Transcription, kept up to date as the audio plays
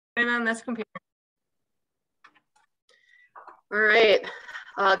Turn on this computer. All right.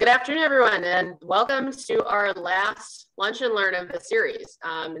 Good afternoon, everyone, and welcome to our last Lunch and Learn of the series.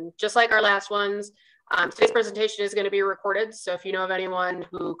 And just like our last ones, today's presentation is going to be recorded. So if you know of anyone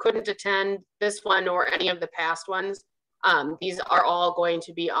who couldn't attend this one or any of the past ones, these are all going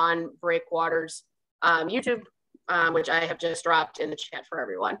to be on Breakwater's YouTube, which I have just dropped in the chat for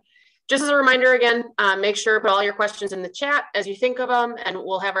everyone. Just as a reminder again, make sure to put all your questions in the chat as you think of them, and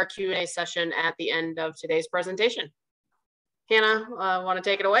we'll have our Q&A session at the end of today's presentation. Hannah, want to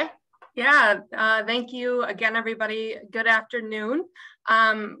take it away? Yeah, thank you again, everybody. Good afternoon.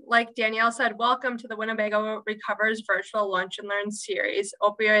 Like Danielle said, welcome to the Winnebago Recovers Virtual Lunch and Learn series,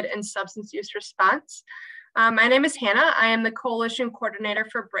 Opioid and Substance Use Response. My name is Hannah. I am the Coalition Coordinator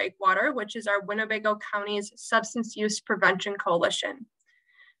for Breakwater, which is our Winnebago County's Substance Use Prevention Coalition.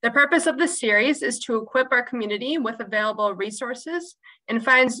 The purpose of this series is to equip our community with available resources and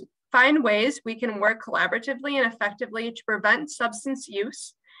find ways we can work collaboratively and effectively to prevent substance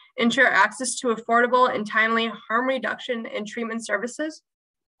use, ensure access to affordable and timely harm reduction and treatment services,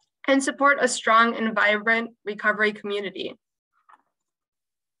 and support a strong and vibrant recovery community.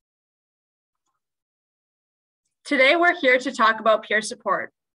 Today, we're here to talk about peer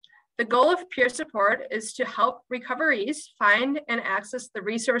support. The goal of peer support is to help recoverees find and access the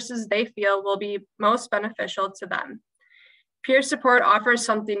resources they feel will be most beneficial to them. Peer support offers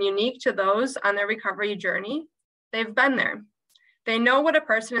something unique to those on their recovery journey. They've been there. They know what a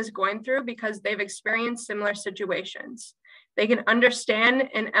person is going through because they've experienced similar situations. They can understand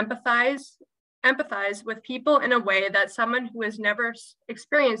and empathize with people in a way that someone who has never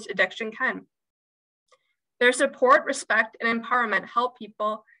experienced addiction can. Their support, respect, and empowerment help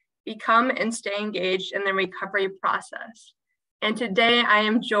people become and stay engaged in the recovery process. And today I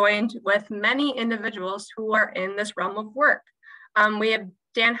am joined with many individuals who are in this realm of work. We have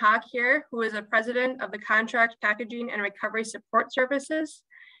Dan Hawk here, who is a president of the Contract Packaging and Recovery Support Services,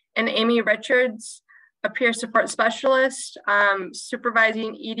 and Amy Richards, a peer support specialist,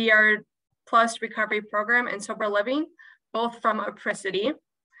 supervising EDR Plus recovery program and sober living, both from Apricity,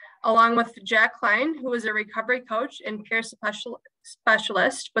 along with Jack Klein, who is a recovery coach and peer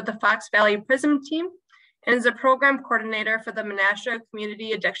specialist with the Fox Valley PRISM team, and is a program coordinator for the Menasha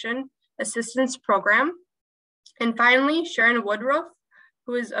Community Addiction Assistance Program. And finally, Sharon Woodruff,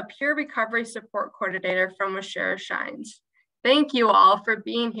 who is a peer recovery support coordinator from Washera Shines. Thank you all for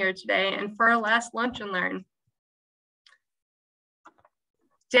being here today and for our last Lunch and Learn.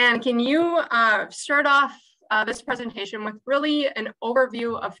 Dan, can you start off this presentation with really an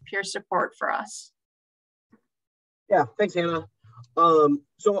overview of peer support for us? Yeah, thanks, Hannah.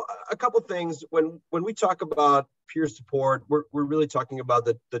 So a couple things. When we talk about peer support, we're really talking about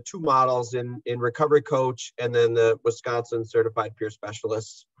the two models in Recovery Coach and then the Wisconsin Certified Peer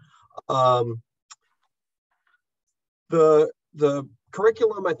Specialists. The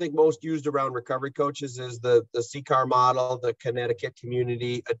curriculum I think most used around recovery coaches is the CCAR model, the Connecticut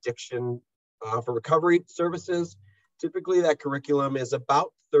Community Addiction for Recovery Services. Typically that curriculum is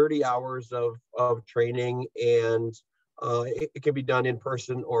about 30 hours of training, and it can be done in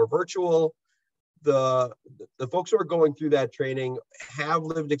person or virtual. The folks who are going through that training have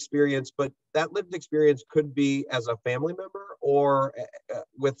lived experience, but that lived experience could be as a family member or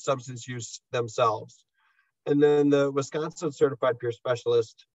with substance use themselves. And then the Wisconsin Certified Peer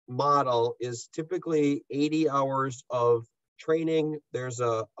Specialist model is typically 80 hours of training. There's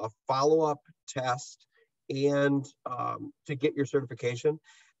a follow-up test and to get your certification.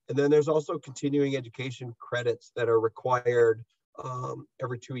 And then there's also continuing education credits that are required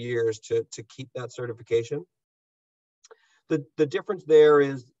every 2 years to keep that certification. The difference there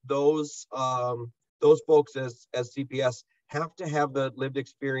is those folks as CPS have to have the lived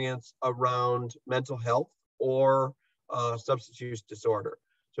experience around mental health or substance use disorder.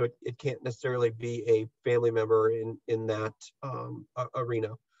 So it can't necessarily be a family member in that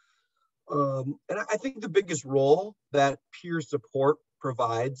arena. And I think the biggest role that peer support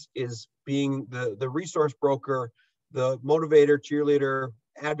provides is being the resource broker, the motivator, cheerleader,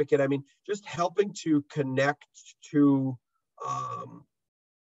 advocate. I mean, just helping to connect to,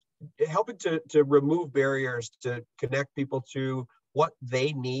 helping to remove barriers, to connect people to what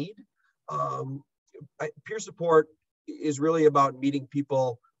they need. Peer support is really about meeting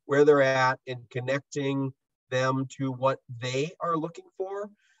people where they're at and connecting them to what they are looking for.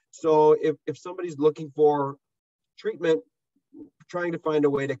 So if somebody's looking for treatment, trying to find a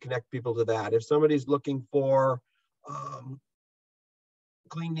way to connect people to that. If somebody's looking for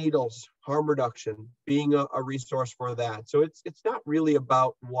clean needles, harm reduction, being a resource for that. So it's not really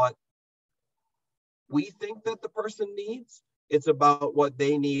about what we think that the person needs. It's about what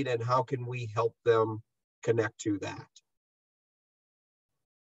they need and how can we help them connect to that.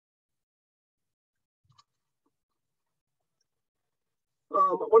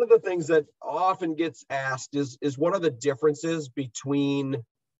 One of the things that often gets asked is what are the differences between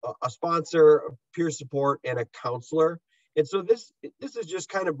a sponsor, peer support, and a counselor? And so this is just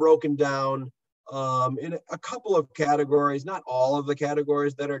kind of broken down in a couple of categories, not all of the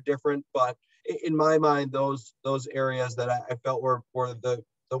categories that are different, but in my mind, those areas that I felt were the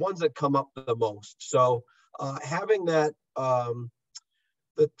ones that come up the most. So having that,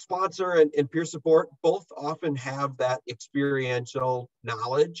 the sponsor and peer support both often have that experiential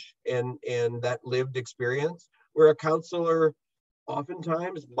knowledge and that lived experience, where a counselor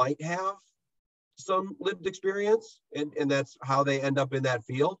oftentimes might have some lived experience, and that's how they end up in that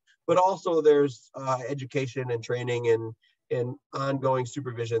field. But also there's education and training and ongoing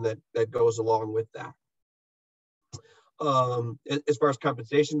supervision that goes along with that. As far as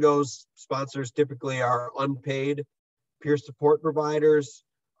compensation goes, sponsors typically are unpaid. Peer support providers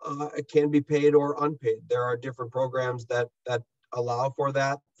can be paid or unpaid. There are different programs that allow for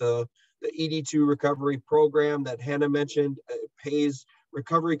that. The ED2 recovery program that Hannah mentioned pays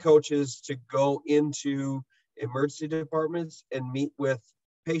recovery coaches to go into emergency departments and meet with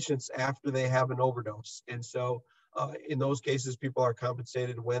patients after they have an overdose. And so in those cases, people are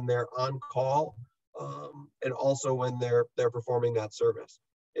compensated when they're on call and also when they're performing that service.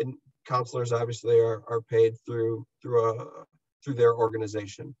 And counselors obviously are paid through their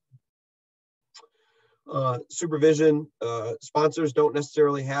organization. Supervision, sponsors don't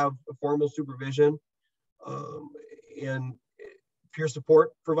necessarily have a formal supervision, and peer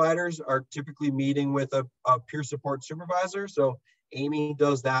support providers are typically meeting with a peer support supervisor. So Amy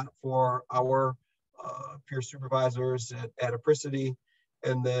does that for our peer supervisors at Apricity,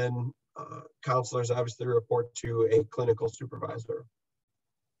 and then counselors obviously report to a clinical supervisor.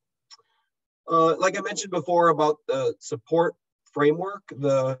 Like I mentioned before about the support framework,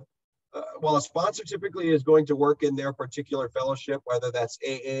 while a sponsor typically is going to work in their particular fellowship, whether that's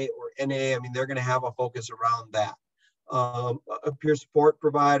AA or NA, I mean, they're going to have a focus around that. A peer support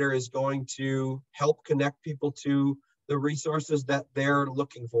provider is going to help connect people to the resources that they're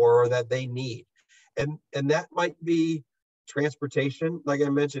looking for or that they need. And that might be transportation, like I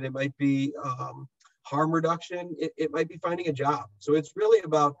mentioned, it might be harm reduction, it might be finding a job. So it's really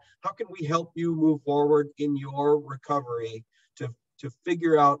about how can we help you move forward in your recovery to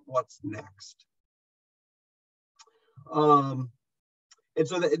figure out what's next. And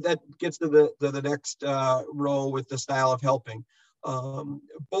so that gets to the next role with the style of helping.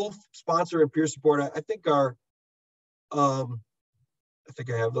 Both sponsor and peer support, I think are, I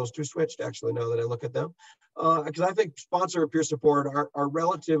think I have those two switched actually now that I look at them. Because I think sponsor and peer support are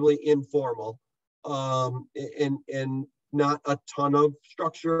relatively informal and not a ton of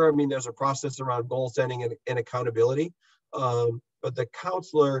structure. I mean, there's a process around goal setting and accountability. But the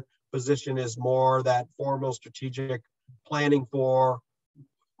counselor position is more that formal strategic planning for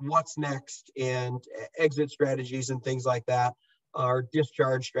what's next and exit strategies and things like that, or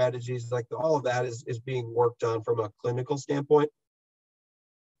discharge strategies, like all of that is being worked on from a clinical standpoint.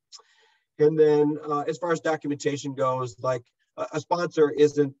 And then as far as documentation goes, like a sponsor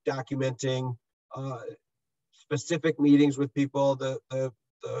isn't documenting specific meetings with people. The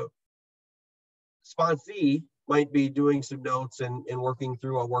sponsee might be doing some notes and working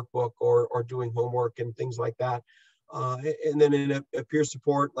through a workbook or doing homework and things like that. And then in a peer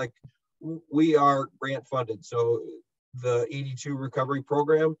support, like we are grant funded. So the ED2 recovery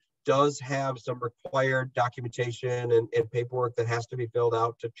program does have some required documentation and paperwork that has to be filled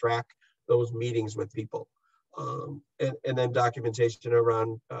out to track those meetings with people. And then documentation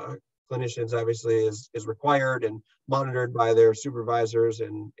around clinicians obviously is required and monitored by their supervisors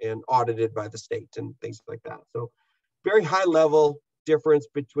and audited by the state and things like that. So very high level difference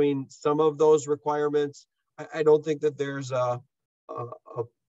between some of those requirements. I don't think that there's a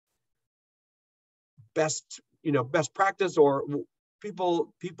best practice, or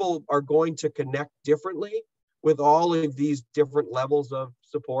people are going to connect differently with all of these different levels of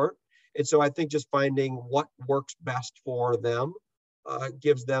support. And so I think just finding what works best for them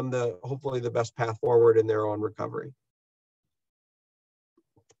gives them hopefully the best path forward in their own recovery.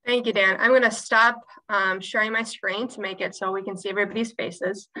 Thank you, Dan. I'm going to stop sharing my screen to make it so we can see everybody's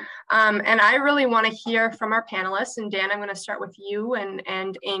faces. And I really want to hear from our panelists. And Dan, I'm going to start with you and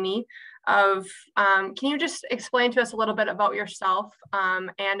Amy. Can you just explain to us a little bit about yourself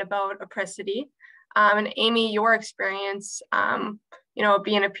and about Apricity? And Amy, your experience,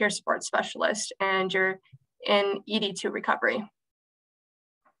 being a peer support specialist, and you're in ED2 recovery.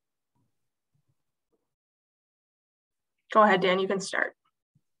 Go ahead, Dan, you can start.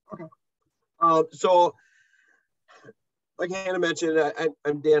 Okay. So, like Hannah mentioned,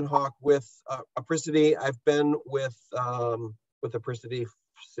 I'm Dan Hawk with Apricity. I've been with Apricity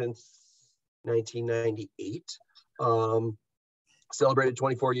since 1998. Celebrated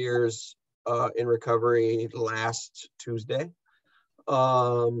 24 years in recovery last Tuesday.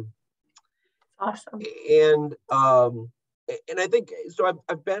 Awesome. And I think so.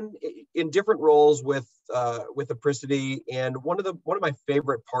 I've been in different roles with Apricity, and one of my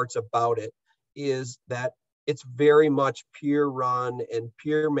favorite parts about it is that it's very much peer run and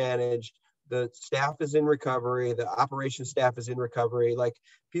peer managed. The staff is in recovery. The operations staff is in recovery. Like,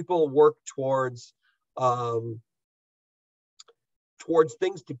 people work towards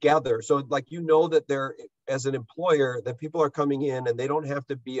things together. So, like, that they're, as an employer, that people are coming in and they don't have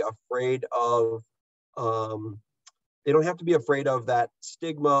to be afraid of that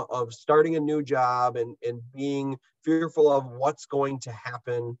stigma of starting a new job and being fearful of what's going to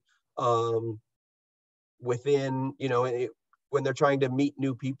happen within, when they're trying to meet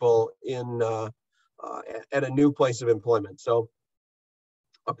new people at a new place of employment. So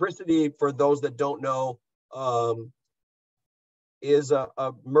Apricity, for those that don't know, is a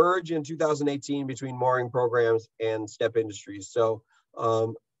merge in 2018 between Mooring Programs and Step Industries. So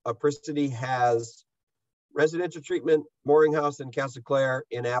Apricity has residential treatment, Mooring House in Casa Clare,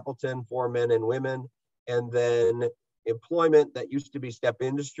 in Appleton for men and women, and then employment that used to be Step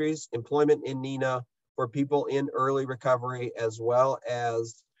Industries, employment in Neenah for people in early recovery, as well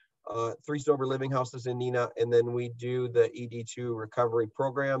as 3 sober living houses in Neenah. And then we do the ED2 recovery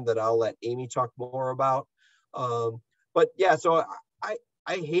program that I'll let Amy talk more about. But yeah, so I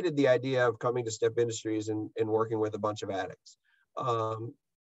hated the idea of coming to Step Industries and working with a bunch of addicts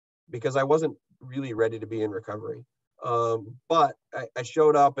because I wasn't really ready to be in recovery. But I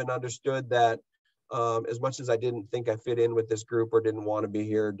showed up and understood that as much as I didn't think I fit in with this group or didn't want to be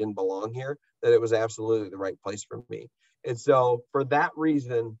here, didn't belong here, that it was absolutely the right place for me. And so for that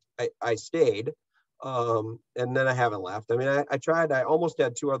reason, I stayed. And then I haven't left. I mean, I tried. I almost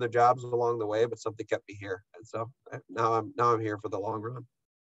had 2 other jobs along the way, but something kept me here. And so now I'm here for the long run.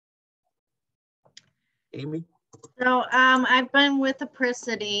 Amy? So I've been with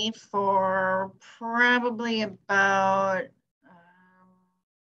Apricity for probably about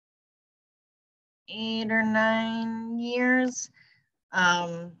 8 or 9 years.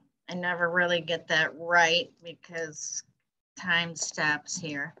 I never really get that right because time stops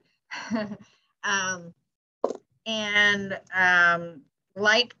here.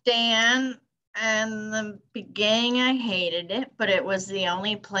 Like Dan, in the beginning, I hated it, but it was the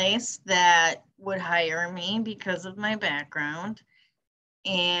only place that would hire me because of my background.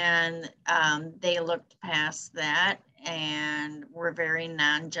 And they looked past that and were very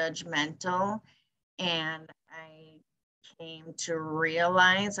non-judgmental. And I came to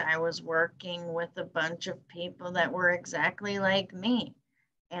realize I was working with a bunch of people that were exactly like me.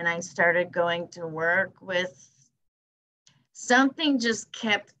 And I started going to work with, something just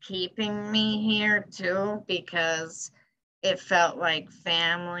kept keeping me here too, because it felt like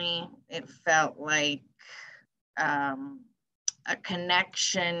family. It felt like a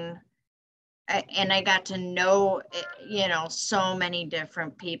connection. And I got to know, so many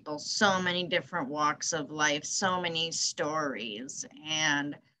different people, so many different walks of life, so many stories.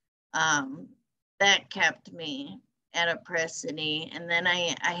 And that kept me at Apricity. And then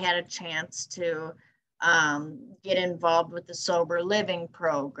I had a chance to get involved with the sober living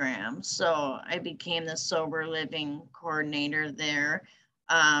program. So I became the sober living coordinator there,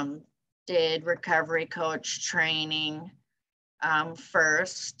 did recovery coach training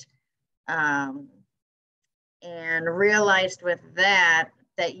first, and realized with that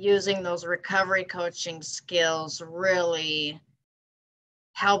using those recovery coaching skills really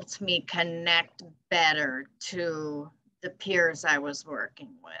helped me connect better to the peers I was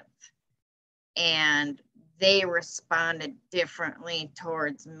working with. And they responded differently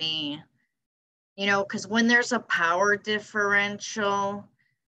towards me, because when there's a power differential,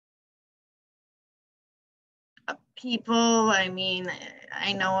 people, I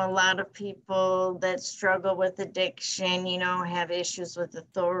know a lot of people that struggle with addiction, have issues with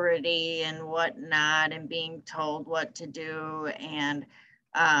authority and whatnot, and being told what to do, and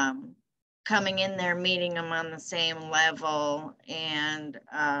coming in there, meeting them on the same level, and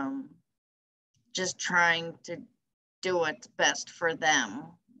just trying to do what's best for them,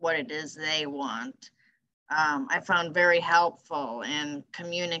 what it is they want. I found very helpful in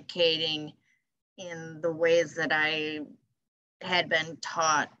communicating in the ways that I had been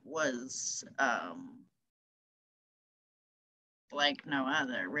taught was like no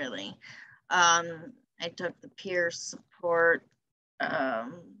other, really. I took the peer support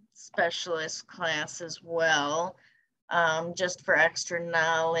specialist class as well, just for extra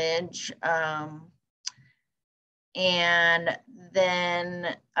knowledge. And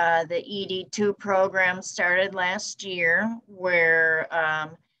then the ED2 program started last year, where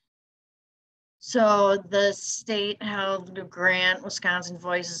so the state held a grant, Wisconsin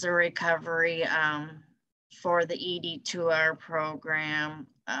Voices of Recovery, for the ED2R program.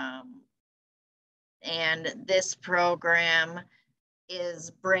 And this program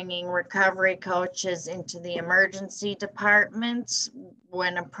is bringing recovery coaches into the emergency departments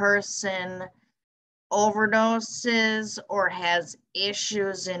when a person overdoses or has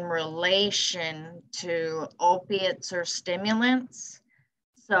issues in relation to opiates or stimulants.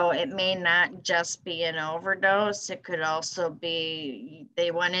 So it may not just be an overdose. It could also be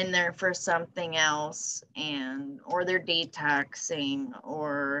they went in there for something else, or they're detoxing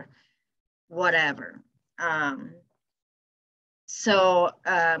or whatever.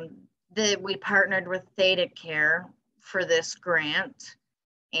 We partnered with Theta Care for this grant,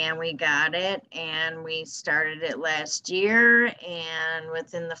 and we got it, and we started it last year. And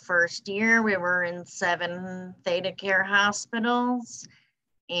within the first year, we were in 7 Theta Care hospitals.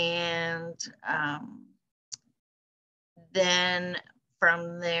 And then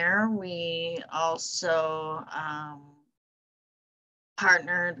from there, we also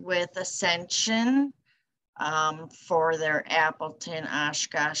partnered with Ascension for their Appleton,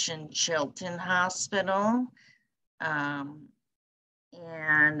 Oshkosh, and Chilton Hospital. I've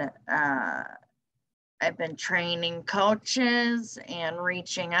been training coaches and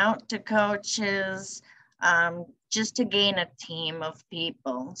reaching out to coaches just to gain a team of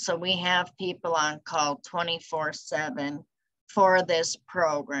people. So we have people on call 24/7 for this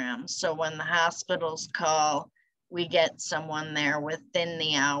program. So when the hospitals call, we get someone there within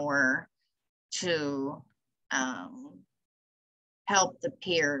the hour to help the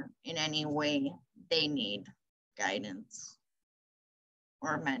peer in any way they need guidance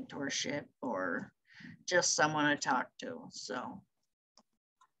or mentorship or just someone to talk to. So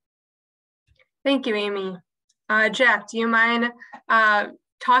thank you, Amy. Jack, do you mind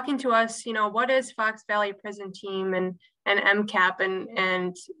talking to us, what is Fox Valley Prison Team and MCAP,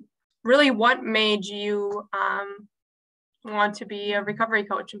 and really what made you want to be a recovery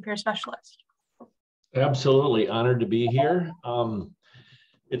coach and peer specialist? Absolutely honored to be here.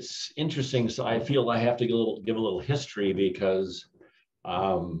 It's interesting. So I feel I have to give a little history because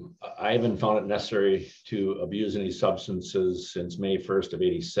I haven't found it necessary to abuse any substances since May 1st of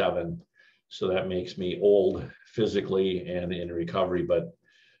 '87. So that makes me old physically and in recovery, but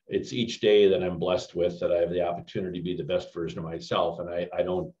it's each day that I'm blessed with that I have the opportunity to be the best version of myself. And I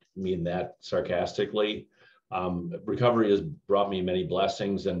don't mean that sarcastically. Recovery has brought me many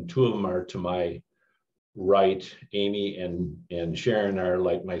blessings, and 2 of them are to my right. Amy and Sharon are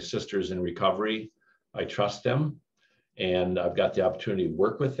like my sisters in recovery. I trust them, and I've got the opportunity to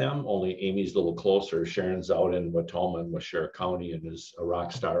work with them. Only Amy's a little closer. Sharon's out in Watoma in Washara County and is a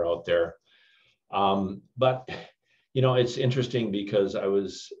rock star out there. But it's interesting because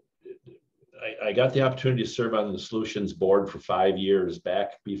I got the opportunity to serve on the Solutions Board for 5 years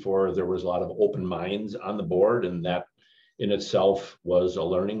back before there was a lot of open minds on the board, and that in itself was a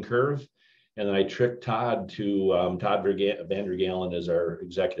learning curve. And then I tricked Todd Todd Vandergalen is our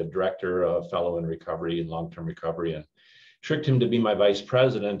executive director, a fellow in recovery and long-term recovery, and tricked him to be my vice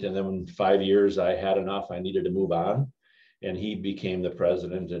president. And then in 5 years, I had enough. I needed to move on. And he became the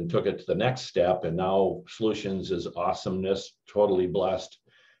president and took it to the next step. And now Solutions is awesomeness, totally blessed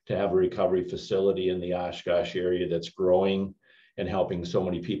to have a recovery facility in the Oshkosh area that's growing and helping so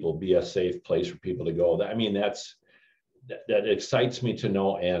many people be a safe place for people to go. I mean, that excites me to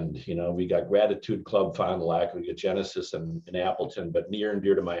no end. We got Gratitude Club Fond du Lac, we got Genesis in Appleton, but near and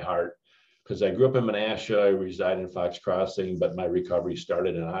dear to my heart, because I grew up in Menasha, I reside in Fox Crossing, but my recovery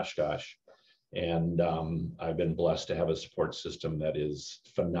started in Oshkosh. And I've been blessed to have a support system that is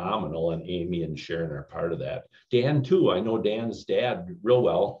phenomenal, and Amy and Sharon are part of that. Dan too, I know Dan's dad real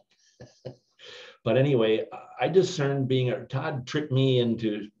well. But anyway, I discerned Todd tricked me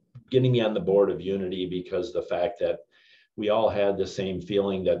into getting me on the board of Unity because of the fact that we all had the same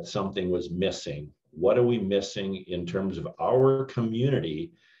feeling that something was missing. What are we missing in terms of our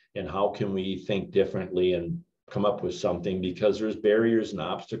community, and how can we think differently and come up with something, because there's barriers and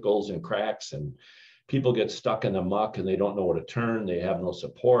obstacles and cracks, and people get stuck in the muck and they don't know where to turn. They have no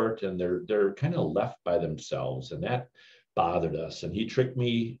support, and they're kind of left by themselves, and that bothered us. And he tricked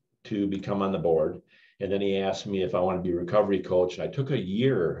me to become on the board, and then he asked me if I want to be a recovery coach. And I took a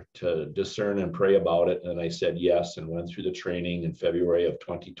year to discern and pray about it, and I said yes, and went through the training in February of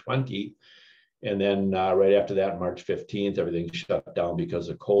 2020. And then right after that, March 15th, everything shut down because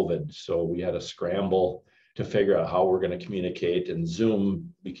of COVID. So we had to scramble to figure out how we're going to communicate, and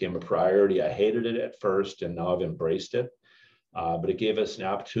Zoom became a priority. I hated it at first, and now I've embraced it. But it gave us an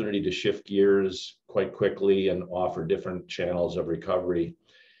opportunity to shift gears quite quickly and offer different channels of recovery.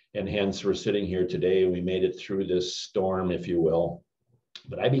 And hence we're sitting here today. We made it through this storm, if you will.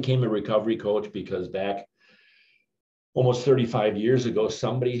 But I became a recovery coach because back almost 35 years ago,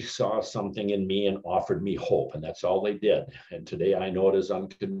 somebody saw something in me and offered me hope, and that's all they did. And today I know it is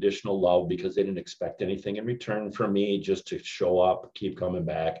unconditional love, because they didn't expect anything in return from me, just to show up, keep coming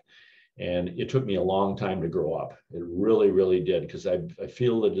back. And it took me a long time to grow up. It really, really did, because I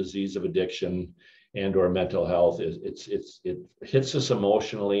feel the disease of addiction and or mental health it hits us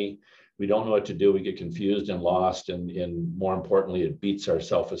emotionally. We don't know what to do. We get confused and lost, and more importantly, it beats our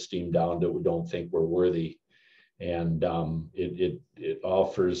self-esteem down that we don't think we're worthy. And it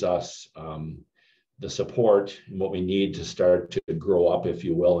offers us the support and what we need to start to grow up, if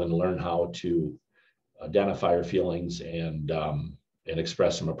you will, and learn how to identify our feelings and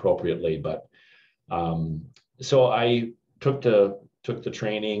express them appropriately. But so I took the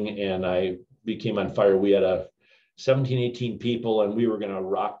training, and I became on fire. We had 17, 18 people, and we were going to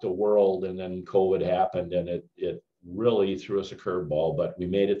rock the world. And then COVID happened, and it really threw us a curveball, but we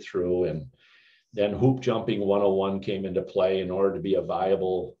made it through. And then Hoop Jumping 101 came into play. In order to be a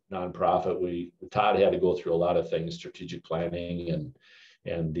viable nonprofit, Todd had to go through a lot of things, strategic planning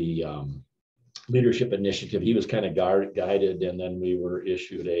and the leadership initiative. He was kind of guided, and then we were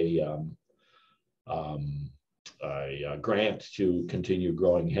issued a grant to continue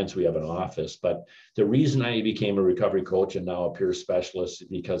growing. Hence, we have an office. But the reason I became a recovery coach and now a peer specialist is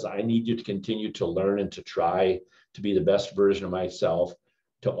because I need you to continue to learn and to try to be the best version of myself,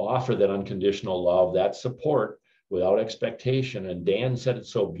 to offer that unconditional love, that support without expectation. And Dan said it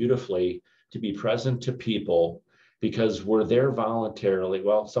so beautifully, to be present to people, because we're there voluntarily.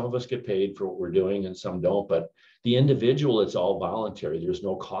 Well, some of us get paid for what we're doing and some don't, but the individual, it's all voluntary. There's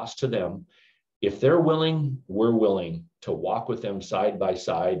no cost to them. If they're willing, we're willing to walk with them side by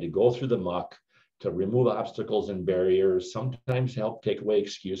side, to go through the muck, to remove obstacles and barriers, sometimes help take away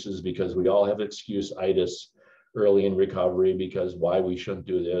excuses, because we all have excuse-itis early in recovery, because why we shouldn't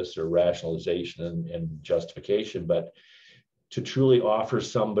do this, or rationalization and justification. But to truly offer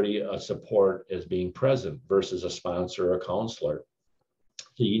somebody a support as being present versus a sponsor or a counselor.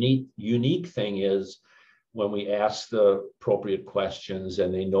 The unique thing is when we ask the appropriate questions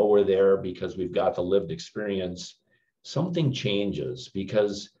and they know we're there because we've got the lived experience, something changes,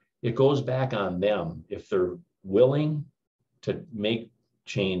 because it goes back on them. If they're willing to make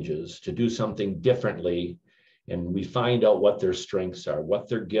changes, to do something differently, and we find out what their strengths are, what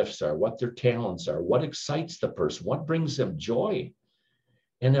their gifts are, what their talents are, what excites the person, what brings them joy.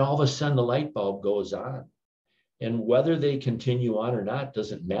 And then all of a sudden the light bulb goes on. And whether they continue on or not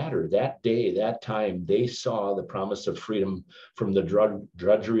doesn't matter. That day, that time, they saw the promise of freedom from the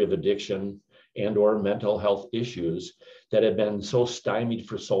drudgery of addiction and or mental health issues that have been so stymied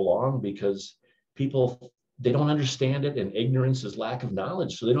for so long, because people, they don't understand it, and ignorance is lack of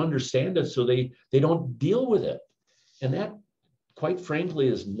knowledge. So they don't understand it, so they don't deal with it. And that, quite frankly,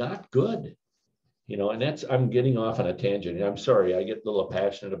 is not good. You know, and I'm getting off on a tangent. And I'm sorry, I get a little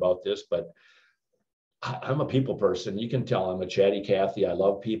passionate about this, but I'm a people person. You can tell I'm a chatty Cathy. I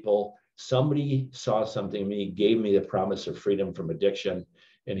love people. Somebody saw something in me, gave me the promise of freedom from addiction.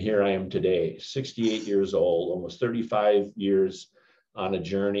 And here I am today, 68 years old, almost 35 years on a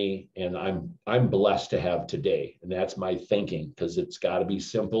journey, and I'm blessed to have today. And that's my thinking, because it's got to be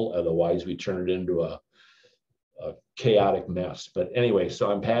simple, otherwise we turn it into a chaotic mess. But anyway,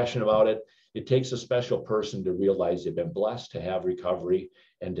 so I'm passionate about it. It takes a special person to realize they've been blessed to have recovery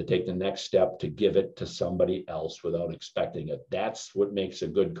and to take the next step to give it to somebody else without expecting it. That's what makes a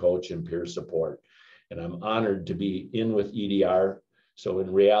good coach and peer support. And I'm honored to be in with EDR. So in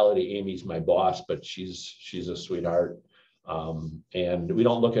reality, Amy's my boss, but she's a sweetheart. And we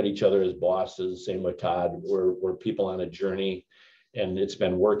don't look at each other as bosses. Same with Todd. We're people on a journey, and it's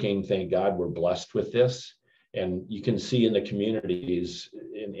been working. Thank God we're blessed with this. And you can see in the communities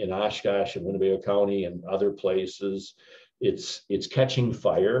in Oshkosh and Winnebago County and other places, it's catching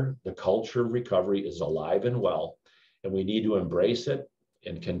fire. The culture of recovery is alive and well, and we need to embrace it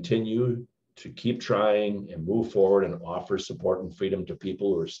and continue to keep trying and move forward and offer support and freedom to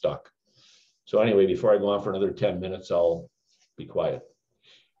people who are stuck. So anyway, before I go on for another 10 minutes, I'll be quiet.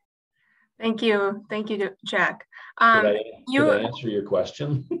 Thank you, Jack. Did I answer your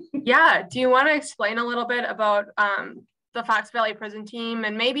question? Yeah. Do you want to explain a little bit about the Fox Valley Prison team,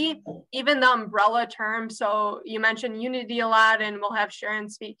 and maybe even the umbrella term. So you mentioned unity a lot, and we'll have Sharon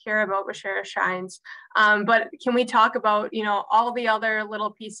speak here about what Shara Shines. But can we talk about, you know, all the other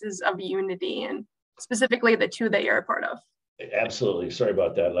little pieces of unity, and specifically the two that you're a part of? Absolutely. Sorry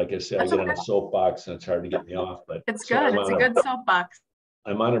about that. Like I said, I get on a soapbox and it's hard to get me off, but it's good. It's a good soapbox.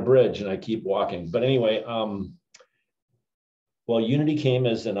 I'm on a bridge and I keep walking. But anyway, well, Unity came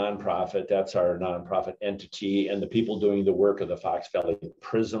as a nonprofit. That's our nonprofit entity, and the people doing the work of the Fox Valley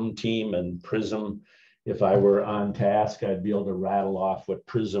PRISM team. And PRISM, if I were on task, I'd be able to rattle off what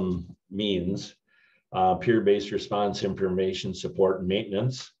PRISM means: peer-based response, information, support, and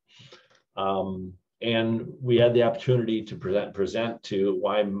maintenance. And we had the opportunity to present to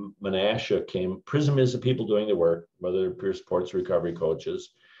why Menasha came. PRISM is the people doing the work, whether they're peer supports, recovery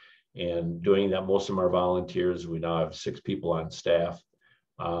coaches. And doing that, most of them are volunteers. We now have 6 people on staff.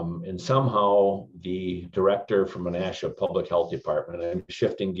 And somehow the director from Menasha Public Health Department, I'm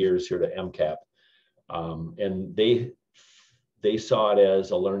shifting gears here to MCAP, and they saw it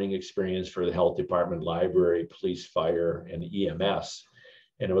as a learning experience for the health department, library, police, fire, and EMS.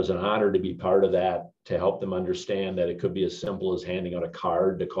 And it was an honor to be part of that, to help them understand that it could be as simple as handing out a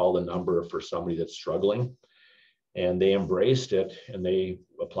card to call the number for somebody that's struggling. And they embraced it, and they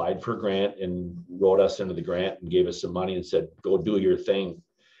applied for a grant and wrote us into the grant and gave us some money and said, go do your thing.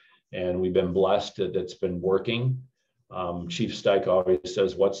 And we've been blessed that it's been working. Chief Steik always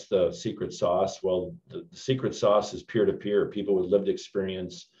says, what's the secret sauce? Well, the secret sauce is peer-to-peer, people with lived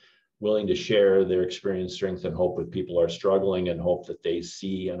experience, willing to share their experience, strength, and hope with people who are struggling, and hope that they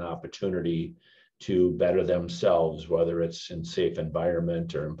see an opportunity to better themselves, whether it's in safe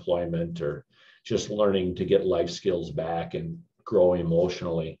environment or employment or just learning to get life skills back and grow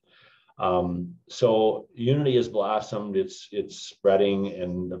emotionally. So Unity has blossomed, it's spreading,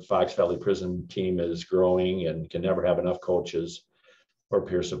 and the Fox Valley Prison team is growing and can never have enough coaches for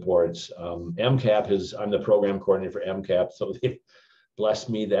peer supports. MCAP I'm the program coordinator for MCAP, so they blessed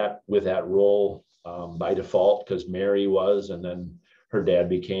me with that role by default, because Mary was, and then her dad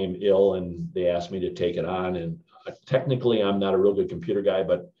became ill and they asked me to take it on. And technically I'm not a real good computer guy,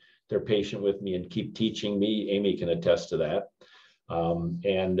 but they're patient with me and keep teaching me. Amy can attest to that.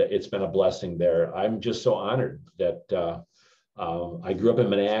 And it's been a blessing there. I'm just so honored that I grew up in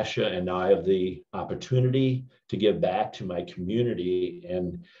Menasha, and now I have the opportunity to give back to my community.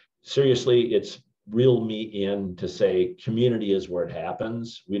 And seriously, it's reeled me in to say community is where it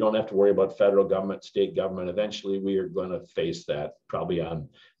happens. We don't have to worry about federal government, state government. Eventually, we are going to face that probably on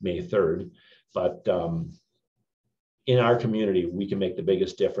May 3rd. But in our community, we can make the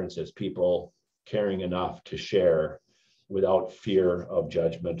biggest difference as people caring enough to share without fear of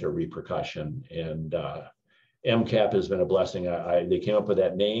judgment or repercussion. And MCAP has been a blessing. They came up with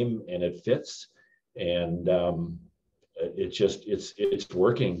that name, and it fits. And it's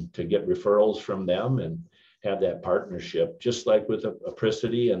working to get referrals from them and have that partnership, just like with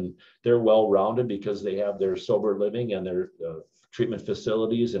Apricity. And they're well-rounded because they have their sober living and their treatment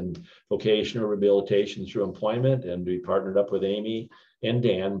facilities and vocational rehabilitation through employment. And we partnered up with Amy and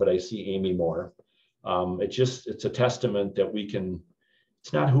Dan, but I see Amy more. It's a testament that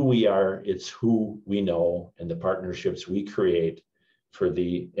it's not who we are, it's who we know, and the partnerships we create for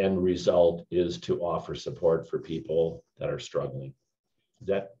the end result is to offer support for people that are struggling.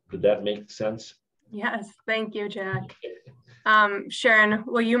 Did that make sense? Yes, thank you, Jack. Sharon,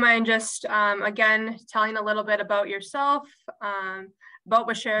 will you mind just, again, telling a little bit about yourself, about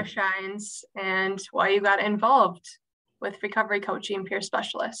what Shara Shines, and why you got involved with recovery coaching peer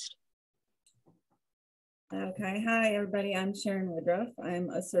specialist? Okay, hi everybody, I'm Sharon Woodruff. I'm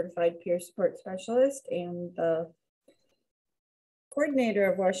a certified peer support specialist and the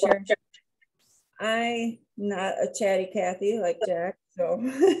coordinator of Sharon. I'm not a chatty Cathy like Jack, so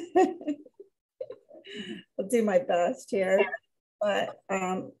I'll do my best here. But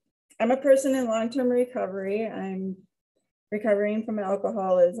I'm a person in long-term recovery. I'm recovering from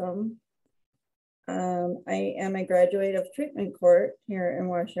alcoholism. I am a graduate of treatment court here in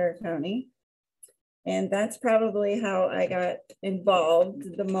Washoe County. And that's probably how I got involved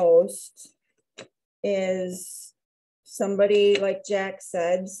the most, is somebody, like Jack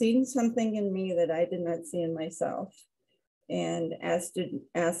said, seen something in me that I did not see in myself and asked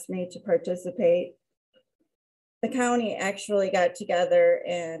me to participate. The county actually got together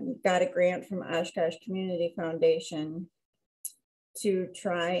and got a grant from Oshkosh Community Foundation to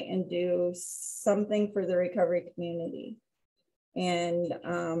try and do something for the recovery community. And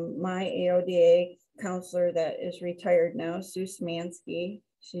my AODA counselor that is retired now, Sue Smansky,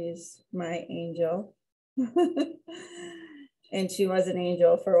 she's my angel. And she was an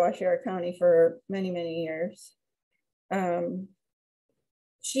angel for Washoe County for many, many years.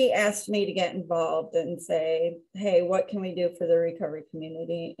 she asked me to get involved and say, hey, what can we do for the recovery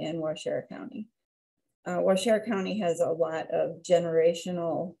community in Waushara County? Waushara County has a lot of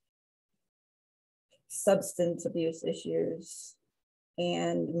generational substance abuse issues.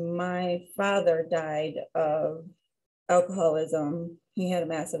 And my father died of alcoholism. He had a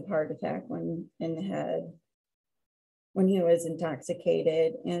massive heart attack in the head when he was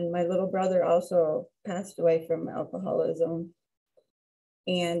intoxicated. And my little brother also passed away from alcoholism.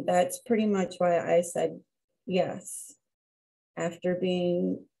 And that's pretty much why I said yes. After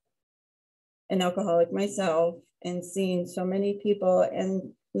being an alcoholic myself and seeing so many people,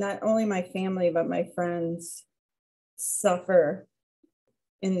 and not only my family, but my friends suffer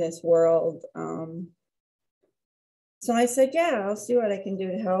in this world. So I said, yeah, I'll see what I can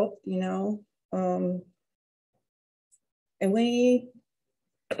do to help, you know. And we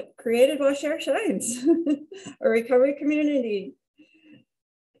created Waushara Shines, a recovery community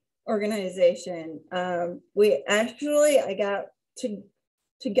organization. I got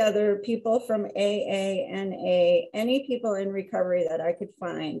together people from AA, NA, any people in recovery that I could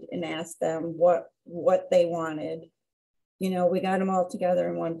find, and asked them what they wanted. You know, we got them all together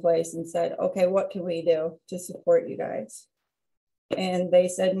in one place and said, okay, what can we do to support you guys? And they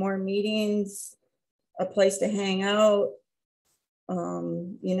said more meetings, a place to hang out,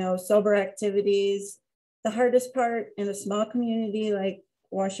 you know, sober activities. The hardest part in a small community like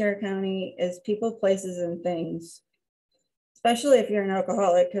Waushara County is people, places, and things, especially if you're an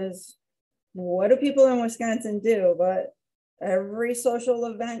alcoholic, because what do people in Wisconsin do? But every social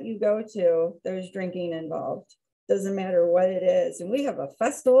event you go to, there's drinking involved. Doesn't matter what it is. And we have a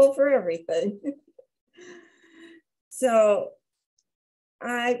festival for everything. So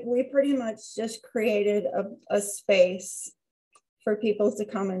we pretty much just created a space for people to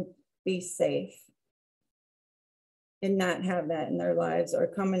come and be safe and not have that in their lives, or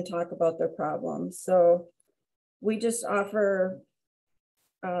come and talk about their problems. So we just offer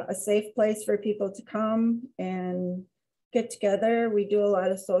a safe place for people to come and get together. We do a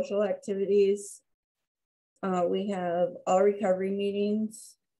lot of social activities. We have all recovery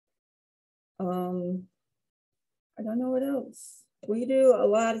meetings. I don't know what else. We do a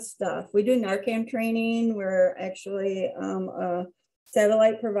lot of stuff. We do Narcan training. We're actually a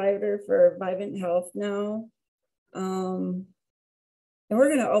satellite provider for Vivint Health now. And we're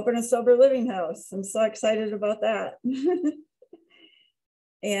going to open a sober living house. I'm so excited about that.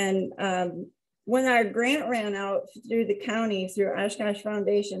 And when our grant ran out through the county, through Oshkosh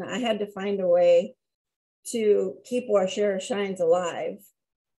Foundation, I had to find a way to keep Waushara Shines alive.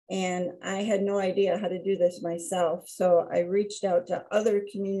 And I had no idea how to do this myself. So I reached out to other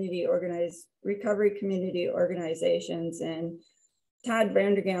recovery community organizations, and Todd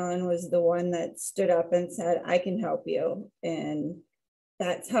Vandergalen was the one that stood up and said, I can help you. And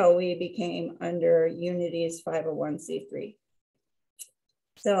that's how we became under Unity's 501c3.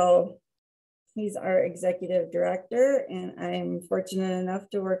 So he's our executive director, and I'm fortunate enough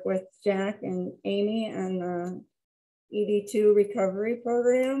to work with Jack and Amy on the ED2 recovery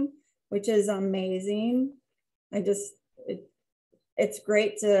program, which is amazing. It's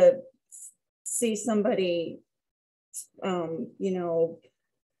great to see somebody, you know,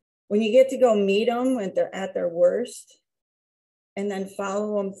 when you get to go meet them when they're at their worst and then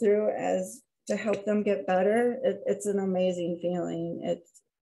follow them through to help them get better. It's an amazing feeling. It's,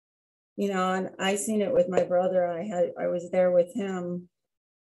 you know, and I seen it with my brother. I was there with him,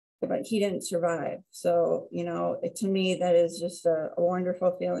 but he didn't survive. So, you know, to me, that is just a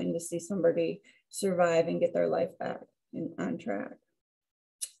wonderful feeling to see somebody survive and get their life back and on track.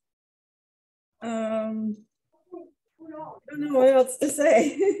 I don't know what else to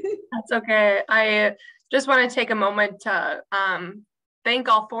say. That's okay. I just want to take a moment to thank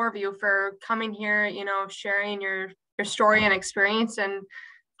all four of you for coming here, you know, sharing your story and experience and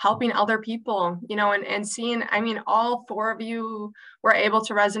helping other people, you know, and seeing, I mean, all four of you were able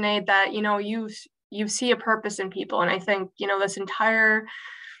to resonate that, you know, you see a purpose in people. And I think, you know, this entire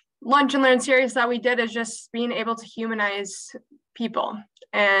Lunch and Learn series that we did is just being able to humanize people.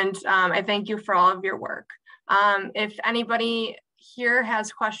 And I thank you for all of your work. If anybody here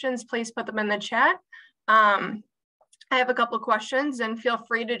has questions, please put them in the chat. I have a couple of questions, and feel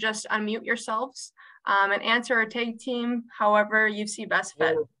free to just unmute yourselves and answer or tag team however you see best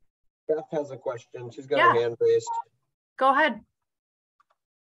fit. Beth has a question. She's got her hand raised. Go ahead.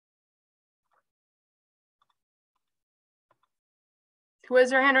 Who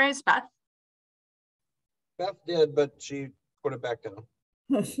has her hand raised? Beth? Beth did, but she put it back down.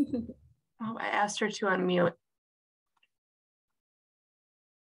 Oh, I asked her to unmute.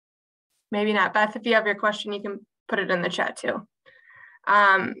 Maybe not. Beth, if you have your question, you can put it in the chat too.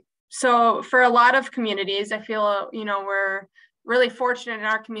 So for a lot of communities, I feel, we're really fortunate in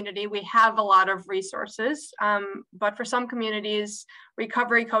our community. We have a lot of resources, but for some communities,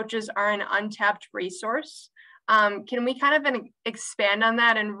 recovery coaches are an untapped resource. Can we kind of expand on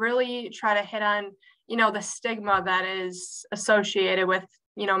that and really try to hit on, the stigma that is associated with,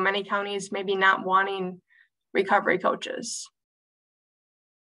 many counties maybe not wanting recovery coaches?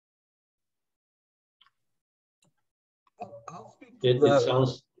 It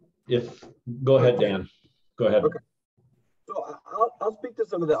sounds, go ahead, Dan. Go ahead. Okay. So I'll speak to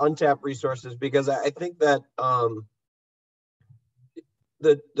some of the untapped resources, because I think that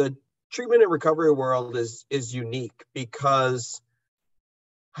the treatment and recovery world is unique, because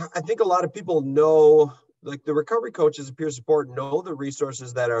I think a lot of people know, like the recovery coaches and peer support know the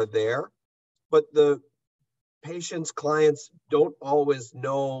resources that are there, but the patients, clients don't always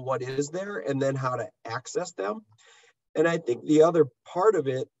know what is there and then how to access them. And I think the other part of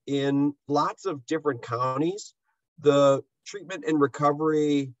it, in lots of different counties, the treatment and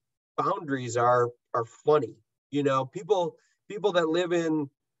recovery boundaries are funny. People that live in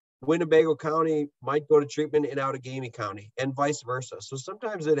Winnebago County might go to treatment in Outagamie County, and vice versa. So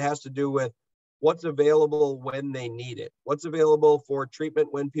sometimes it has to do with what's available when they need it, what's available for treatment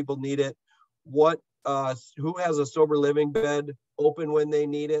when people need it, who has a sober living bed open when they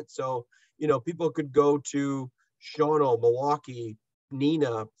need it. So, people could go to Shawano, Milwaukee,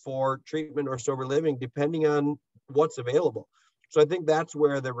 Neenah for treatment or sober living, depending on what's available. So I think that's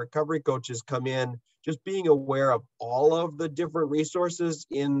where the recovery coaches come in. Just being aware of all of the different resources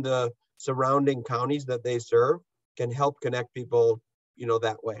in the surrounding counties that they serve can help connect people,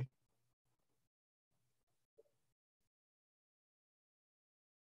 that way.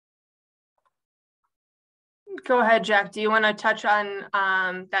 Go ahead, Jack. Do you want to touch on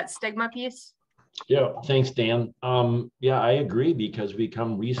that stigma piece? Yeah, thanks, Dan. Yeah, I agree, because we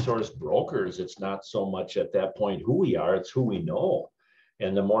become resource brokers. It's not so much at that point who we are, it's who we know.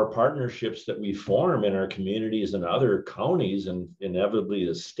 And the more partnerships that we form in our communities and other counties, and inevitably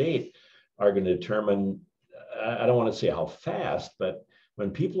the state, are going to determine, I don't want to say how fast, but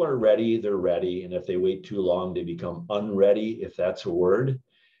when people are ready, they're ready. And if they wait too long, they become unready, if that's a word.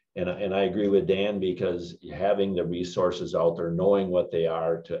 And I agree with Dan, because having the resources out there, knowing what they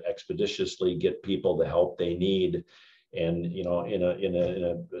are, to expeditiously get people the help they need. And, in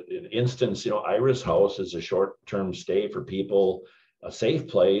an instance, Iris House is a short-term stay for people, a safe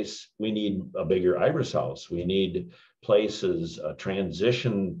place. We need a bigger Iris House. We need places, a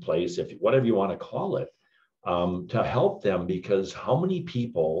transition place, whatever you want to call it, to help them, because how many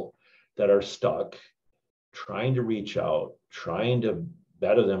people that are stuck trying to reach out, trying to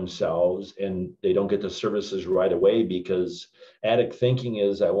better themselves, and they don't get the services right away, because addict thinking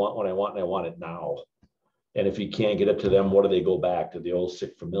is, I want what I want and I want it now. And if you can't get it to them, what do they go back to? The old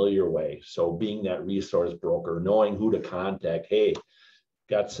sick familiar way. So being that resource broker, knowing who to contact, hey,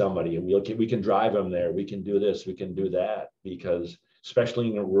 got somebody, and we can drive them there, we can do this, we can do that, because especially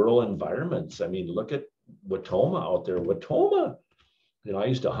in rural environments, I mean, look at Watoma out there. Watoma, I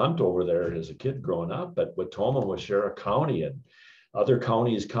used to hunt over there as a kid growing up, but Watoma was Sheriff County, and other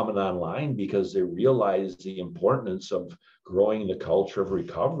counties coming online because they realize the importance of growing the culture of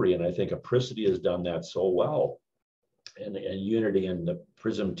recovery. And I think Apricity has done that so well. And Unity and the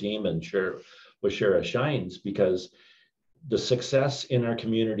PRISM team and Sheriff Shines, because the success in our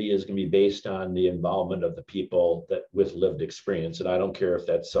community is going to be based on the involvement of the people that with lived experience. And I don't care if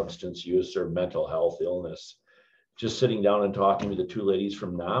that's substance use or mental health illness. Just sitting down and talking to the two ladies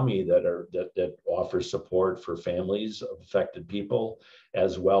from NAMI that offer support for families of affected people,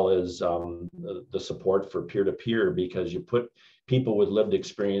 as well as the support for peer-to-peer, because you put people with lived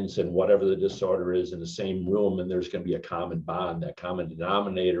experience and whatever the disorder is in the same room, and there's going to be a common bond. That common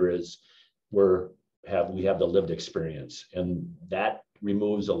denominator is we have the lived experience, and that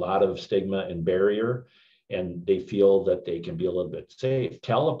removes a lot of stigma and barrier. And they feel that they can be a little bit safe.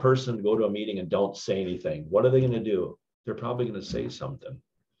 Tell a person to go to a meeting and don't say anything. What are they going to do? They're probably going to say something.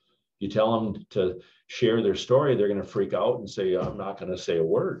 You tell them to share their story, they're going to freak out and say, I'm not going to say a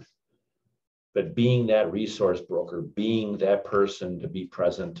word. But being that resource broker, being that person to be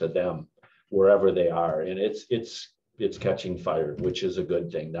present to them wherever they are, and it's catching fire, which is a good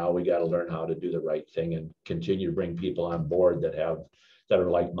thing. Now we got to learn how to do the right thing and continue to bring people on board that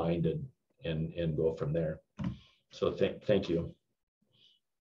are like-minded. And go from there. So thank you.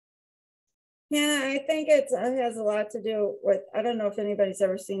 Yeah, I think it has a lot to do with, I don't know if anybody's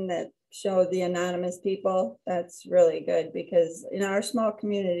ever seen that show, The Anonymous People. That's really good, because in our small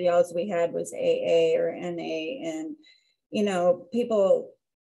community, all we had was AA or NA, and people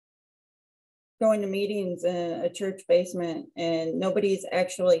going to meetings in a church basement and nobody's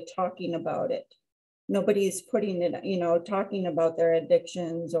actually talking about it. Nobody's putting it, you know, talking about their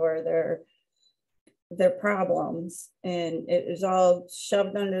addictions or their problems, and it is all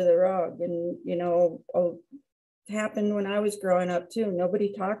shoved under the rug. And, you know, happened when I was growing up too.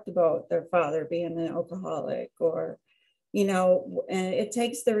 Nobody talked about their father being an alcoholic, or, you know, and it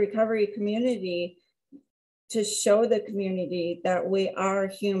takes the recovery community to show the community that we are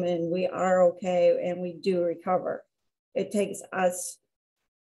human, we are okay, and we do recover. It takes us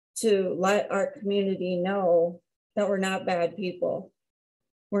to let our community know that we're not bad people.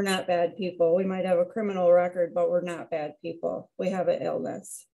 We're not bad people. We might have a criminal record, but we're not bad people. We have an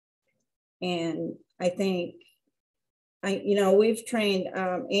illness. And I think, you know, we've trained,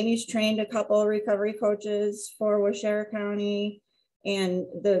 Amy's trained a couple of recovery coaches for Waushara County, and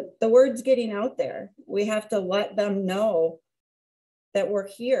the word's getting out there. We have to let them know that we're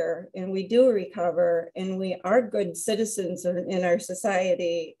here and we do recover and we are good citizens in our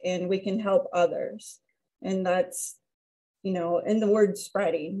society and we can help others. And that's, you know, and the word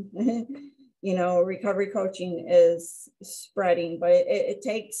spreading, you know, recovery coaching is spreading, but it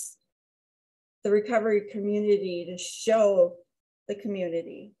takes the recovery community to show the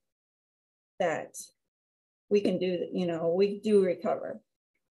community that we can do, you know, we do recover.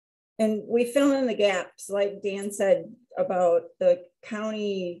 And we fill in the gaps, like Dan said, about the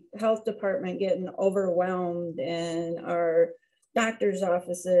county health department getting overwhelmed and our doctor's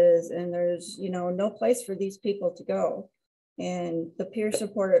offices, and there's, you know, no place for these people to go. And the peer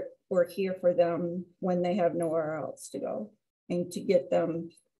support, we're here for them when they have nowhere else to go and to get them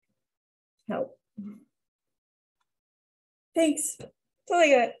help. Thanks. That's all I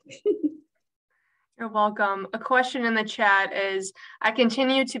got. You're welcome. A question in the chat is, I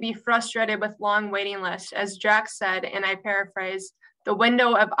continue to be frustrated with long waiting lists. As Jack said, and I paraphrase, the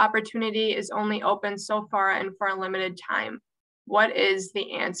window of opportunity is only open so far and for a limited time. What is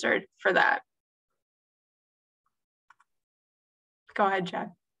the answer for that? Go ahead, Jack.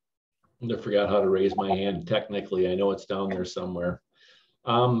 I forgot how to raise my hand. Technically, I know it's down there somewhere.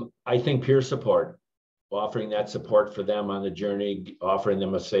 I think peer support, offering that support for them on the journey, offering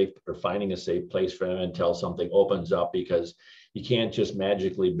them a safe, or finding a safe place for them until something opens up, because you can't just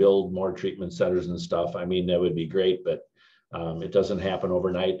magically build more treatment centers and stuff. I mean, that would be great, but it doesn't happen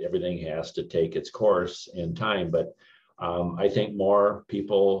overnight. Everything has to take its course in time. But I think more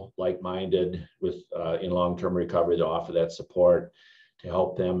people like-minded with in long-term recovery to offer that support, to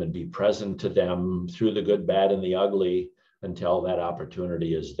help them and be present to them through the good, bad, and the ugly until that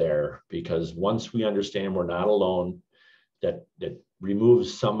opportunity is there. Because once we understand we're not alone, that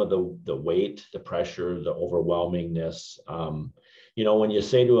removes some of the weight, the pressure, the overwhelmingness. You know, when you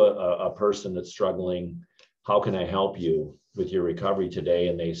say to a person that's struggling, how can I help you with your recovery today?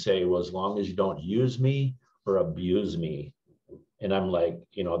 And they say, well, as long as you don't use me or abuse me. And I'm like,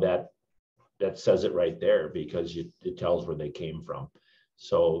 you know, that says it right there, because it tells where they came from.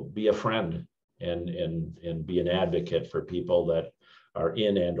 So be a friend and be an advocate for people that are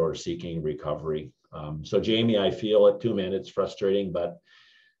in and or seeking recovery. So Jamie, I feel it too, man. It's frustrating, but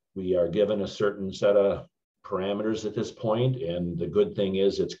we are given a certain set of parameters at this point. And the good thing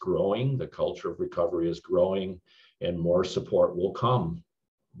is it's growing. The culture of recovery is growing and more support will come.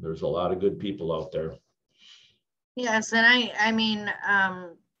 There's a lot of good people out there. Yes, and I mean,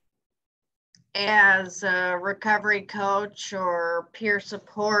 as a recovery coach or peer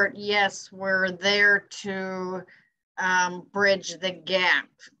support, yes, we're there to bridge the gap,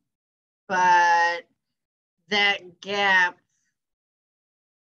 but that gap,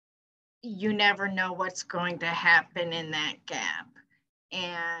 you never know what's going to happen in that gap.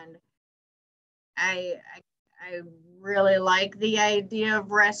 And I really like the idea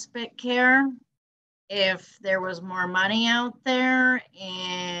of respite care. If there was more money out there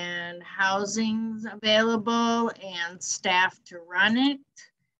and housing's available and staff to run it,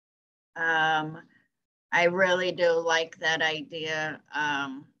 I really do like that idea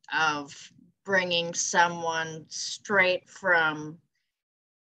of bringing someone straight from,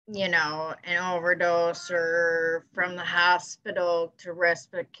 you know, an overdose or from the hospital to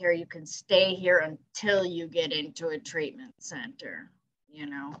respite care. You can stay here until you get into a treatment center, you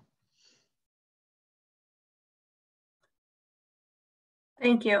know.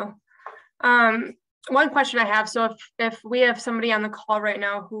 Thank you. One question I have, so if we have somebody on the call right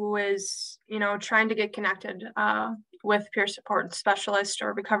now who is, you know, trying to get connected with peer support specialists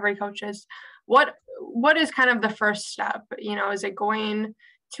or recovery coaches, what is kind of the first step? You know, is it going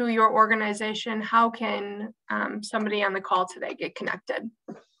to your organization? How can somebody on the call today get connected?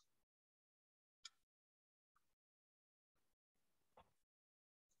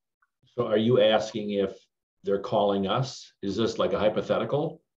 So are you asking if they're calling us? Is this like a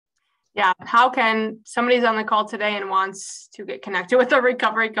hypothetical? Yeah. How can somebody's on the call today and wants to get connected with a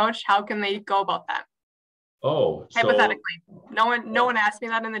recovery coach? How can they go about that? Oh, so hypothetically, no one asked me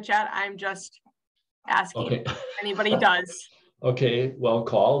that in the chat. I'm just asking. okay. If anybody does. Okay, well,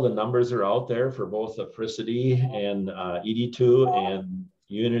 call. The numbers are out there for both Apricity and ED2 and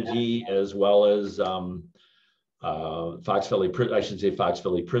Unity, as well as Fox Valley, I should say Fox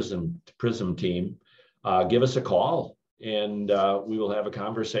Valley Prism team. Give us a call and we will have a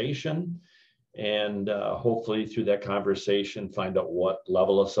conversation, and hopefully through that conversation find out what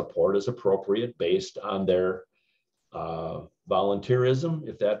level of support is appropriate based on their volunteerism,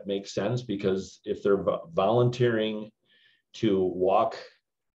 if that makes sense, because if they're volunteering to walk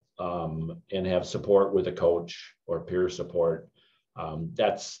and have support with a coach or peer support,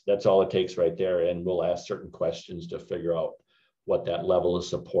 that's all it takes right there. And we'll ask certain questions to figure out what that level of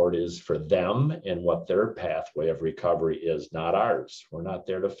support is for them and what their pathway of recovery is, not ours. We're not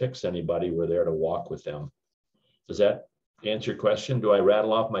there to fix anybody. We're there to walk with them. Does that answer your question? Do I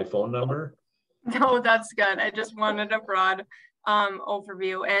rattle off my phone number? No, that's good. I just wanted a broad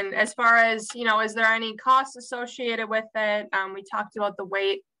overview. And as far as, is there any costs associated with it? We talked about the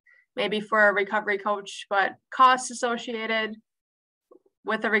weight maybe for a recovery coach, but costs associated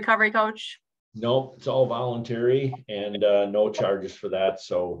with a recovery coach? No, it's all voluntary and no charges for that.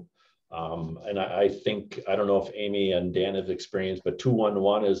 So, and I think, I don't know if Amy and Dan have experienced, but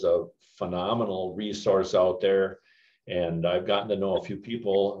 211 is a phenomenal resource out there. And I've gotten to know a few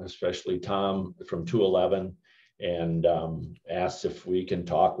people, especially Tom from 211, and asked if we can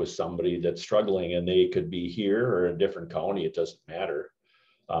talk with somebody that's struggling, and they could be here or a different county. It doesn't matter.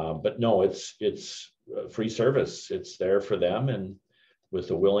 But no, it's free service. It's there for them, and with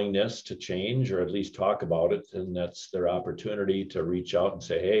the willingness to change or at least talk about it, and that's their opportunity to reach out and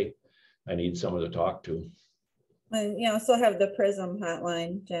say, hey, I need someone to talk to. And you also have the Prism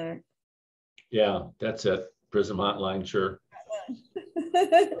hotline, Jack. Yeah, that's it. Prism hotline, sure.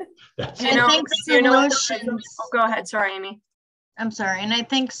 That's I think solutions. Oh, go ahead. Sorry, Amy. I'm sorry. And I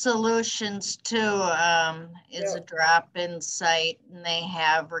think solutions too is a drop-in site, and they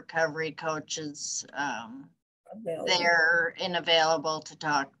have recovery coaches there and available to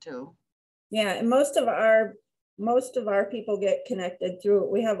talk to. Yeah, and most of our people get connected through.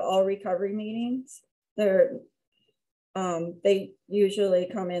 We have all recovery meetings. They usually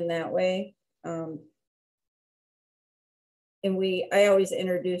come in that way. And I always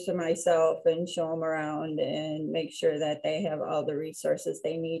introduce them myself and show them around and make sure that they have all the resources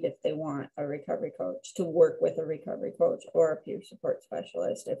they need if they want a recovery coach to work with a recovery coach or a peer support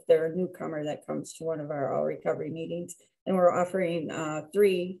specialist. If they're a newcomer that comes to one of our all recovery meetings, and we're offering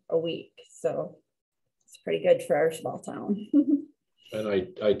 3 a week. So it's pretty good for our small town.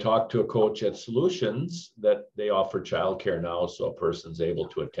 And I talked to a coach at Solutions that they offer childcare now. So a person's able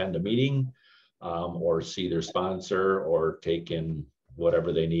to attend a meeting or see their sponsor or take in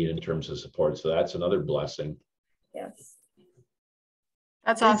whatever they need in terms of support. So that's another blessing. Yes.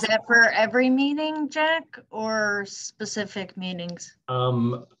 That's awesome. Is that for every meeting, Jack, or specific meetings?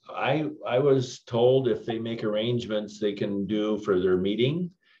 I was told if they make arrangements they can do for their meeting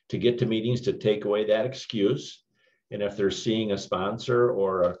to get to meetings to take away that excuse. And if they're seeing a sponsor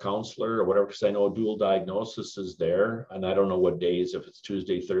or a counselor or whatever, because I know dual diagnosis is there, and I don't know what days, if it's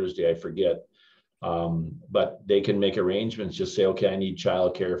Tuesday, Thursday, I forget. But they can make arrangements, just say, okay, I need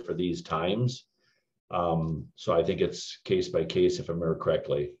childcare for these times. So I think it's case by case, if I remember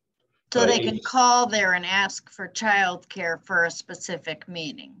correctly. So they can call there and ask for childcare for a specific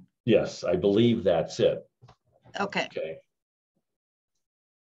meeting. Yes, I believe that's it. Okay. Okay.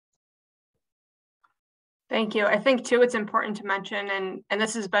 Thank you. I think too, it's important to mention, and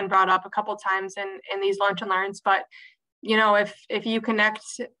this has been brought up a couple of times in these lunch and learns, but if you connect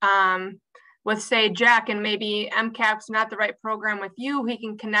with, say, Jack, and maybe MCAP's not the right program with you, he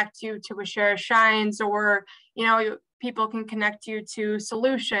can connect you to a Share Shines, or people can connect you to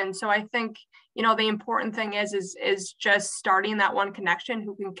Solutions. So I think the important thing is just starting that one connection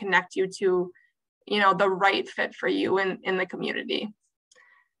who can connect you to the right fit for you in the community.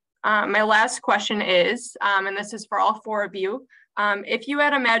 My last question is, and this is for all 4 of you, if you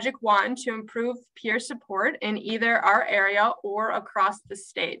had a magic wand to improve peer support in either our area or across the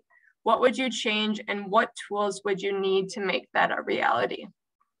state, what would you change, and what tools would you need to make that a reality?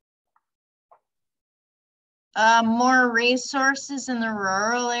 More resources in the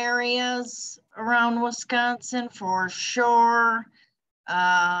rural areas around Wisconsin for sure,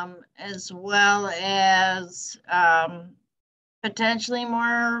 as well as Potentially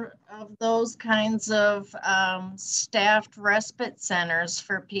more of those kinds of staffed respite centers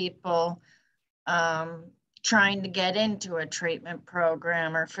for people trying to get into a treatment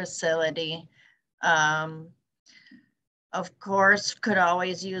program or facility. Of course, could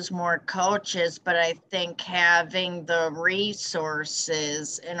always use more coaches, but I think having the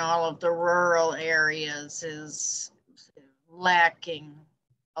resources in all of the rural areas is lacking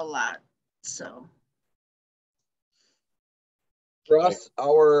a lot, so. For us,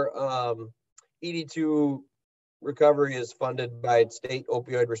 our ED2 recovery is funded by state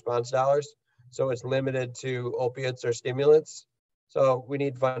opioid response dollars. So it's limited to opiates or stimulants. So we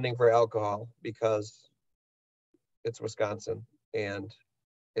need funding for alcohol because it's Wisconsin and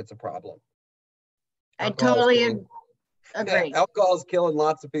it's a problem. I totally agree. Yeah, alcohol is killing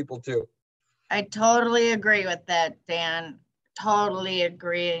lots of people too. I totally agree with that, Dan. Totally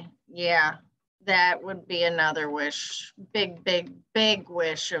agree. Yeah, that would be another wish. Big, big, big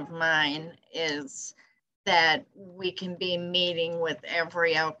wish of mine is that we can be meeting with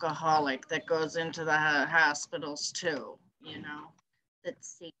every alcoholic that goes into the hospitals too, you know,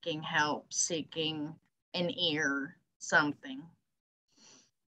 that's seeking help, seeking an ear, something.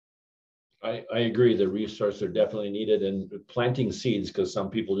 I agree. The resources are definitely needed, and planting seeds, because some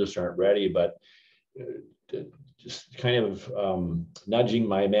people just aren't ready, but just kind of nudging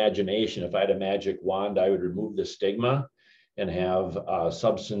my imagination. If I had a magic wand, I would remove the stigma and have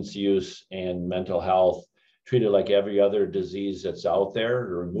substance use and mental health treated like every other disease that's out there,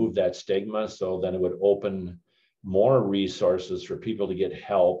 to remove that stigma. So then it would open more resources for people to get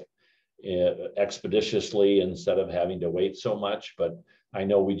help expeditiously instead of having to wait so much. But I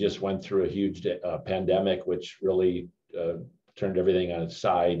know we just went through a huge pandemic, which really turned everything on its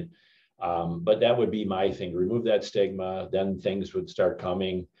side. But that would be my thing, remove that stigma, then things would start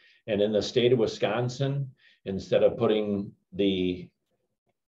coming. And in the state of Wisconsin, instead of putting the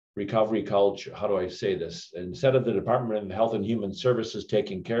recovery culture, how do I say this? Instead of the Department of Health and Human Services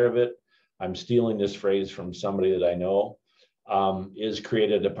taking care of it, I'm stealing this phrase from somebody that I know, is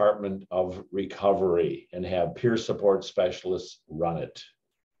create a Department of Recovery and have peer support specialists run it.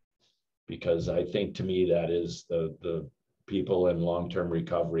 Because I think, to me, that is the people in long-term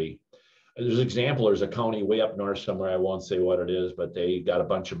recovery. There's an example, there's a county way up north somewhere, I won't say what it is, but they got a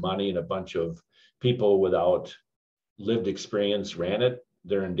bunch of money and a bunch of people without lived experience ran it.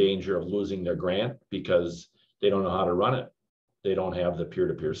 They're in danger of losing their grant because they don't know how to run it. They don't have the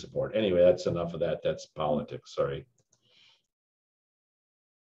peer-to-peer support. Anyway, that's enough of that. That's politics, sorry.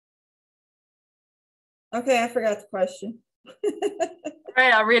 Okay, I forgot the question.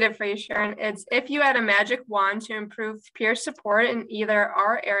 Right, I'll read it for you, Sharon. It's, if you had a magic wand to improve peer support in either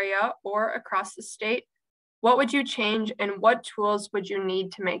our area or across the state, what would you change and what tools would you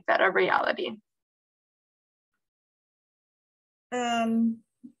need to make that a reality?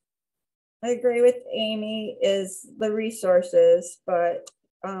 I agree with Amy, is the resources, but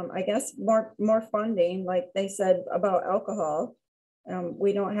I guess more funding, like they said about alcohol.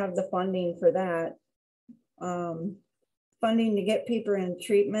 We don't have the funding for that. Funding to get people in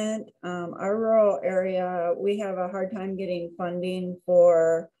treatment. Our rural area, we have a hard time getting funding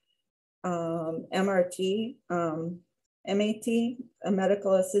for MRT, MAT, a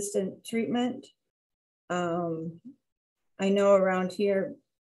medical assistant treatment. I know around here,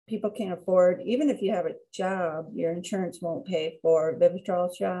 people can't afford, even if you have a job, your insurance won't pay for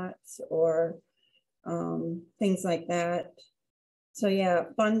Vivitrol shots or things like that. So yeah,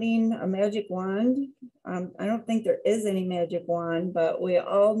 funding, a magic wand. I don't think there is any magic wand, but we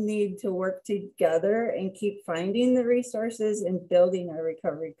all need to work together and keep finding the resources and building our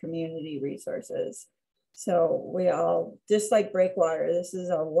recovery community resources. So we all, just like Breakwater, this is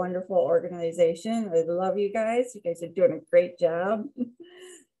a wonderful organization. I love you guys. You guys are doing a great job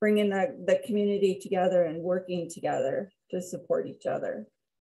bringing the community together and working together to support each other.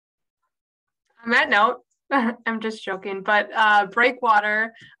 On that note, I'm just joking, but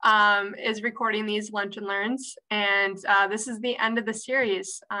Breakwater is recording these Lunch and Learns, and this is the end of the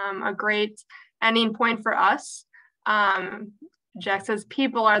series. A great ending point for us. Jack says,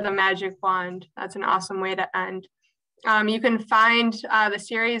 people are the magic wand. That's an awesome way to end. You can find the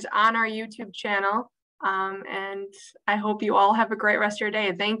series on our YouTube channel, and I hope you all have a great rest of your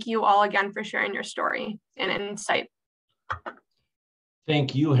day. Thank you all again for sharing your story and insight.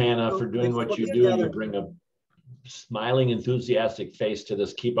 Thank you, Hannah, for doing what you do. You bring a smiling, enthusiastic face to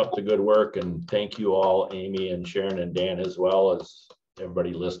this. Keep up the good work. And thank you all, Amy and Sharon and Dan, as well as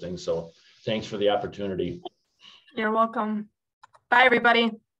everybody listening. So thanks for the opportunity. You're welcome. Bye,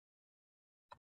 everybody.